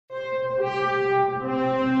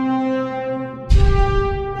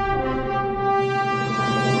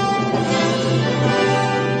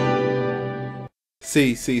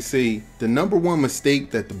See, the number one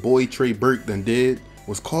mistake that the boy Trey Burke done did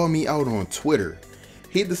was call me out on Twitter.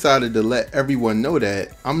 He decided to let everyone know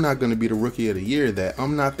that I'm not going to be the rookie of the year, that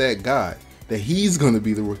I'm not that guy, that he's going to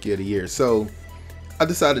be the rookie of the year. So I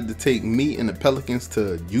decided to take me and the Pelicans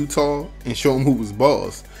to Utah and show them who was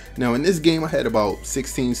boss. Now in this game I had about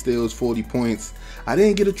 16 steals, 40 points. I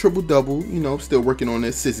didn't get a triple-double, you know, still working on the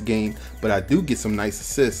assist game, but I do get some nice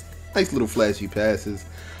assists, nice little flashy passes.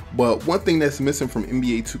 But one thing that's missing from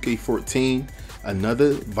NBA 2K14,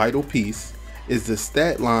 another vital piece, is the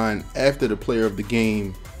stat line after the player of the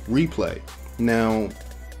game replay. Now,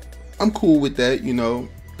 I'm cool with that, you know,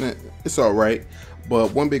 it's alright.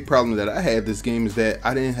 But one big problem that I had this game is that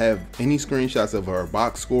I didn't have any screenshots of our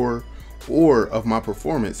box score or of my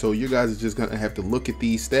performance. So you guys are just going to have to look at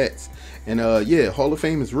these stats. And yeah, Hall of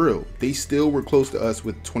Fame is real. They still were close to us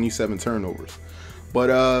with 27 turnovers. But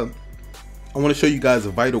I want to show you guys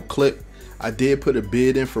a vital clip. I did put a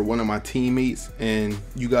bid in for one of my teammates, and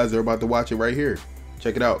you guys are about to watch it right here.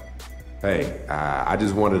 Check it out. Hey, I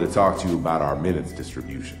just wanted to talk to you about our minutes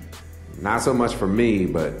distribution. Not so much for me,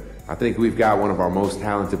 but I think we've got one of our most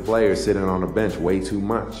talented players sitting on the bench way too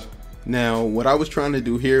much. Now, what I was trying to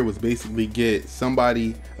do here was basically get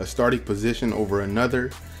somebody a starting position over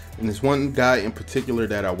another. And there's one guy in particular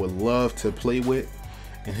that I would love to play with,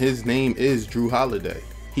 and his name is Drew Holiday.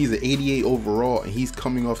 He's an 88 overall, and he's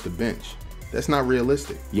coming off the bench. That's not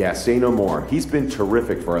realistic. Yeah, say no more. He's been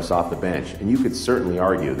terrific for us off the bench, and you could certainly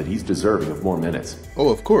argue that he's deserving of more minutes. Oh,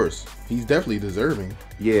 of course. He's definitely deserving.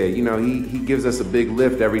 Yeah, you know, he gives us a big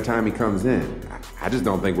lift every time he comes in. I just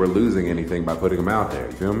don't think we're losing anything by putting him out there,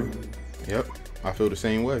 you feel me? Yep, I feel the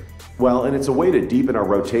same way. Well, and it's a way to deepen our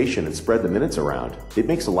rotation and spread the minutes around. It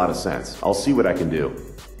makes a lot of sense. I'll see what I can do.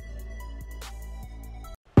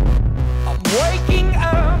 I'm waking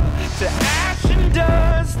up to ash and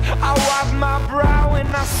dust. I wipe my brow and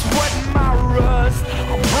I sweat my rust.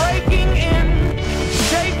 I'm breaking in,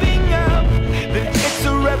 shaping up. Then it's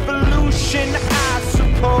a revolution, I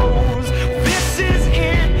suppose. This is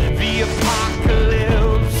in the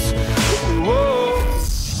apocalypse. Whoa.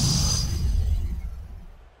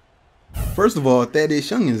 First of all, Thaddeus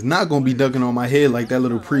Young is not going to be dunking on my head like that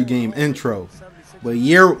little pregame intro. But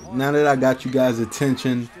yeah, now that I got you guys'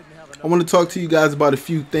 attention, I want to talk to you guys about a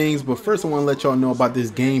few things. But first I want to let y'all know about this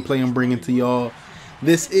gameplay I'm bringing to y'all.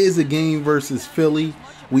 This is a game versus Philly.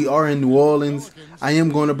 We are in New Orleans. I am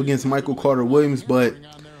going up against Michael Carter-Williams, but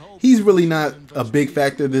he's really not a big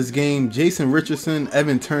factor this game. Jason Richardson,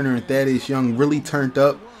 Evan Turner, and Thaddeus Young really turned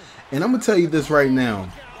up. And I'm going to tell you this right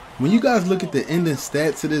now. When you guys look at the ending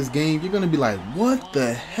stats of this game, you're going to be like, what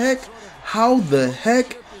the heck? How the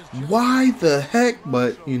heck? Why the heck?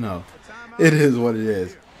 But, you know, it is what it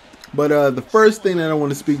is. But the first thing that I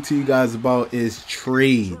want to speak to you guys about is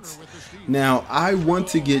trades. Now, I want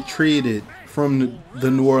to get traded from the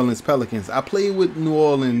New Orleans Pelicans. I played with New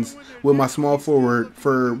Orleans with my small forward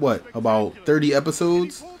for, what, about 30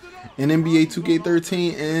 episodes in NBA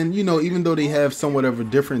 2K13. And, you know, even though they have somewhat of a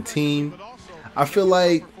different team, I feel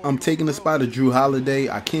like I'm taking the spot of Drew Holiday.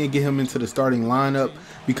 I can't get him into the starting lineup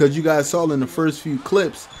because you guys saw in the first few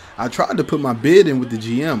clips, I tried to put my bid in with the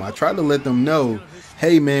GM. I tried to let them know,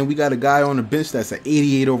 hey man, we got a guy on the bench that's an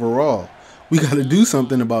 88 overall. We got to do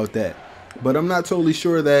something about that. But I'm not totally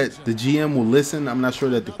sure that the GM will listen. I'm not sure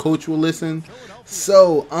that the coach will listen.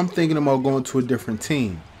 So I'm thinking about going to a different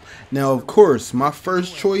team. Now, of course, my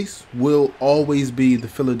first choice will always be the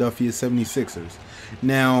Philadelphia 76ers.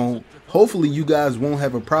 Now, hopefully you guys won't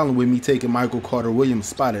have a problem with me taking Michael Carter-Williams'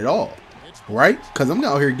 spot at all, right? Because I'm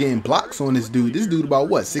out here getting blocks on this dude. This dude about,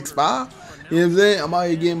 what, 6'5"? You know what I'm saying? I'm out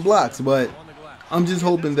here getting blocks, but I'm just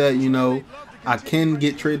hoping that, you know, I can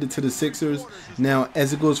get traded to the Sixers. Now,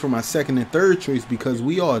 as it goes for my second and third choice, because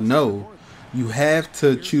we all know you have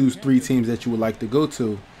to choose 3 teams that you would like to go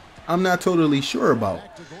to, I'm not totally sure about.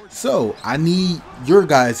 So I need your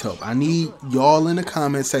guys' help. I need y'all in the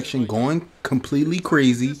comment section going completely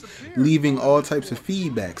crazy, leaving all types of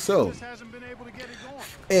feedback. So,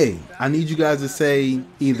 A, I need you guys to say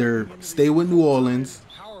either stay with New Orleans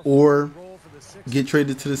or get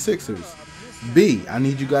traded to the Sixers. B, I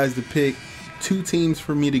need you guys to pick 2 teams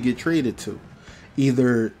for me to get traded to.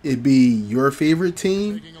 Either it be your favorite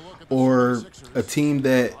team or a team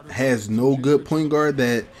that has no good point guard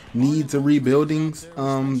that needs a rebuilding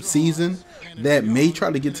season that may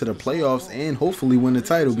try to get to the playoffs and hopefully win the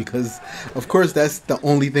title, because of course that's the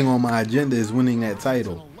only thing on my agenda is winning that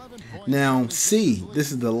title. Now C,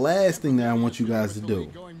 this is the last thing that I want you guys to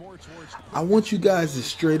do. I want you guys to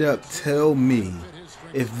straight up tell me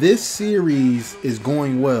if this series is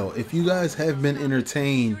going well, if you guys have been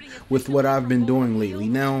entertained with what I've been doing lately.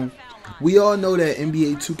 Now, We all know that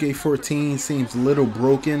NBA 2K14 seems a little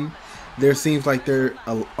broken. There seems like there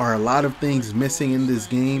are a lot of things missing in this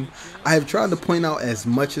game. I have tried to point out as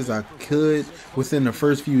much as I could within the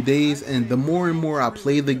first few days, and the more and more I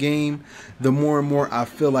play the game, the more and more I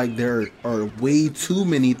feel like there are way too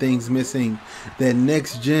many things missing that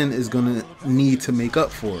next gen is going to need to make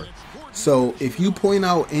up for. So if you point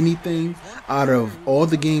out anything out of all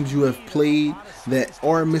the games you have played that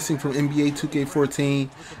are missing from NBA 2K14,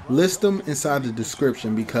 list them inside the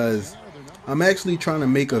description, because I'm actually trying to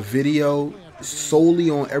make a video solely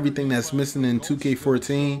on everything that's missing in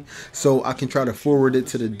 2K14 so I can try to forward it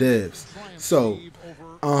to the devs. So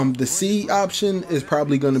the C option is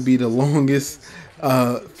probably going to be the longest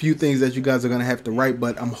few things that you guys are going to have to write,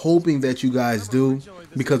 but I'm hoping that you guys do,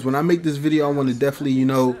 because when I make this video, I want to definitely,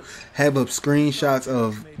 have up screenshots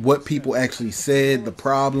of what people actually said, the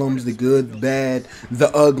problems, the good, the bad,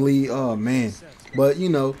 the ugly. Oh man. But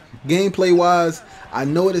gameplay wise, I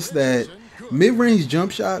noticed that mid-range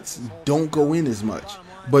jump shots don't go in as much,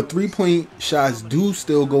 but three-point shots do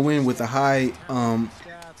still go in with a high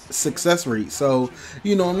success rate. So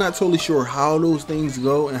I'm not totally sure how those things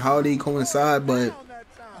go and how they coincide, but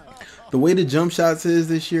the way the jump shots is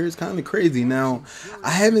this year is kind of crazy. Now, I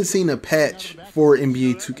haven't seen a patch for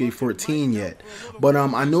NBA 2K14 yet, but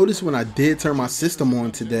I noticed when I did turn my system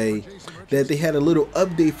on today that they had a little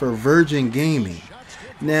update for Virgin Gaming.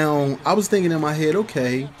 Now, I was thinking in my head,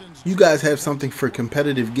 okay, you guys have something for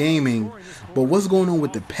competitive gaming, but what's going on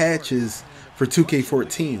with the patches for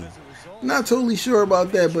 2K14? Not totally sure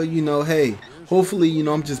about that, but hey, hopefully,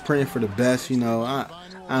 I'm just praying for the best. I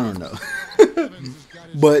don't know.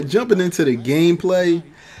 But jumping into the gameplay,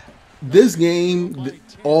 this game,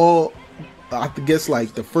 I guess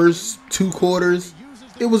like the first 2 quarters,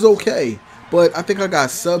 it was okay. But I think I got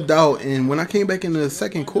subbed out, and when I came back in the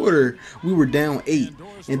second quarter, we were down 8.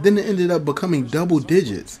 And then it ended up becoming double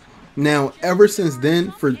digits. Now, ever since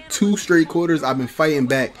then, for 2 straight quarters, I've been fighting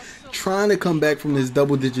back, trying to come back from this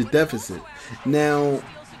double-digit deficit. Now,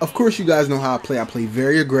 of course, you guys know how I play. I play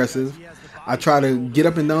very aggressive. I try to get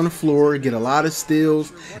up and down the floor, get a lot of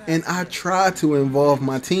steals, and I try to involve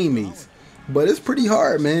my teammates. But it's pretty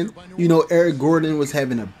hard, man. Eric Gordon was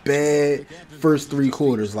having a bad first 3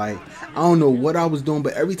 quarters. Like, I don't know what I was doing,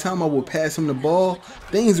 but every time I would pass him the ball,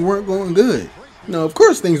 things weren't going good. Of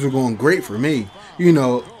course, things were going great for me.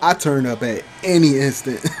 I turned up at any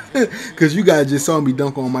instant because you guys just saw me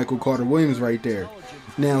dunk on Michael Carter-Williams right there.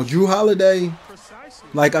 Now, Drew Holiday,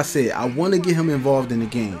 like I said, I want to get him involved in the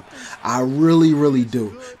game. I really, really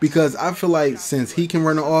do. Because I feel like since he can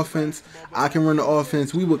run the offense, I can run the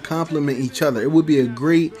offense, we would complement each other. It would be a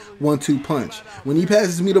great 1-2 punch. When he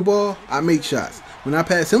passes me the ball, I make shots. When I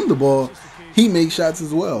pass him the ball, he makes shots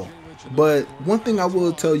as well. But one thing I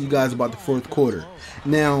will tell you guys about the fourth quarter.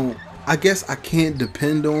 Now, I guess I can't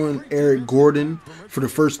depend on Eric Gordon for the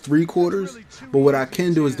first 3 quarters, but what I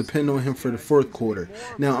can do is depend on him for the fourth quarter.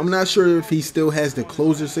 Now, I'm not sure if he still has the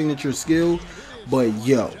closer signature skill, but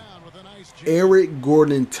Eric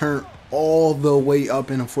Gordon turned all the way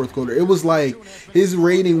up in the fourth quarter. It was like his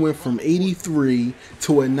rating went from 83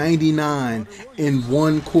 to a 99 in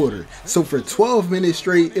 1 quarter. So for 12 minutes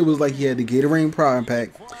straight, it was like he had the Gatorade Prime Pack,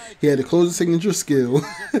 he had the closer signature skill,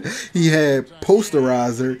 he had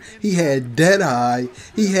posterizer, he had dead eye,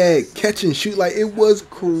 he had catch and shoot. Like, it was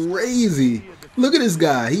crazy. Look at this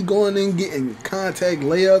guy. He going in getting contact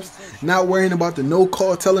layups, not worrying about the no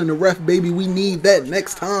call, telling the ref, baby, we need that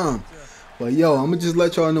next time. But I'm going to just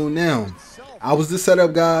let y'all know now, I was the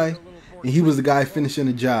setup guy, and he was the guy finishing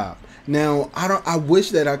the job. Now, I wish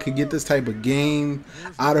that I could get this type of game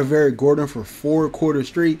out of Eric Gordon for 4 quarters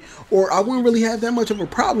straight, or I wouldn't really have that much of a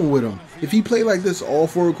problem with him. If he played like this all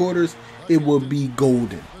 4 quarters, it would be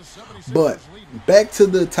golden. But back to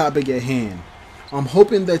the topic at hand. I'm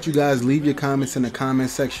hoping that you guys leave your comments in the comment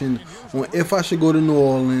section on if I should go to New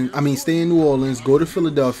Orleans, stay in New Orleans, go to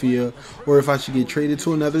Philadelphia, or if I should get traded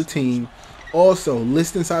to another team. Also,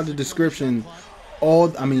 list inside the description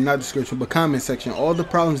comment section, all the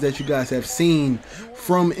problems that you guys have seen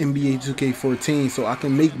from NBA 2K14, so I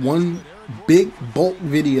can make one big bulk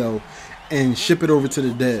video and ship it over to the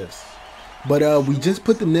devs. But we just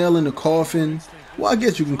put the nail in the coffin. Well, I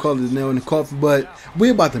guess you can call it the nail in the coffin, but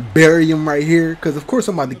we're about to bury him right here, because of course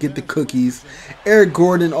I'm about to get the cookies. Eric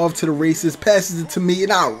Gordon off to the races, passes it to me,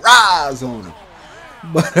 and I rise on him.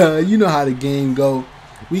 But you know how the game go.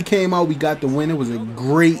 We came out, we got the win. It was a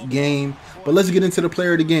great game. But let's get into the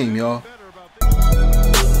player of the game, y'all.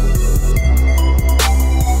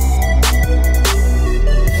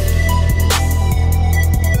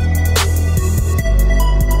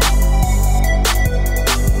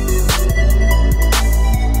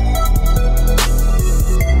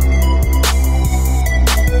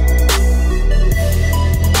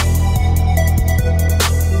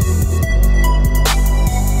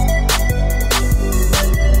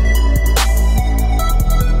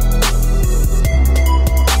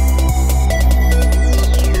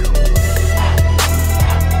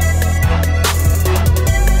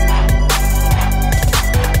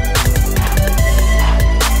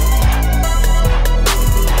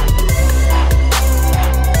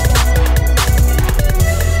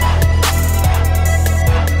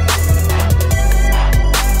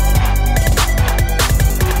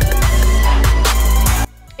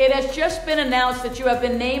 just been announced that you have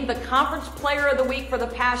been named the Conference Player of the Week for the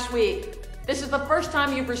past week. This is the first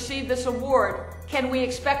time you've received this award. Can we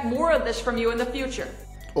expect more of this from you in the future?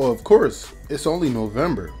 Oh, of course. It's only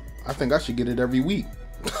November. I think I should get it every week.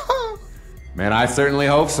 Man, I certainly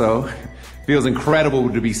hope so. Feels incredible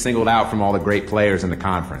to be singled out from all the great players in the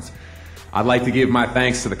conference. I'd like to give my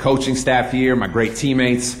thanks to the coaching staff here, my great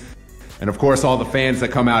teammates, and of course all the fans that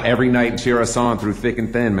come out every night and cheer us on through thick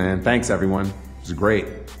and thin, man. Thanks, everyone. It was great.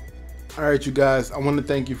 All right, you guys, I want to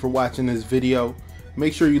thank you for watching this video.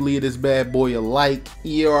 Make sure you leave this bad boy a like.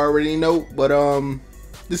 You already know, but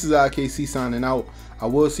this is IKC signing out. I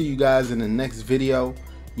will see you guys in the next video.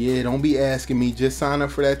 Yeah, don't be asking me. Just sign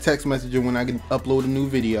up for that text messenger when I can upload a new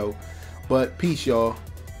video. But peace, y'all.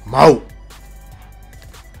 I'm out.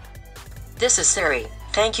 This is Siri.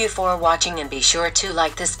 Thank you for watching and be sure to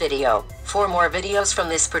like this video. For more videos from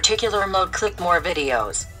this particular mode, click more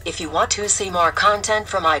videos. If you want to see more content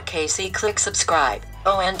from IKC, click subscribe.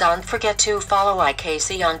 Oh, and don't forget to follow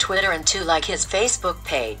IKC on Twitter and to like his Facebook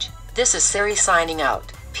page. This is Siri signing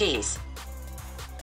out. Peace.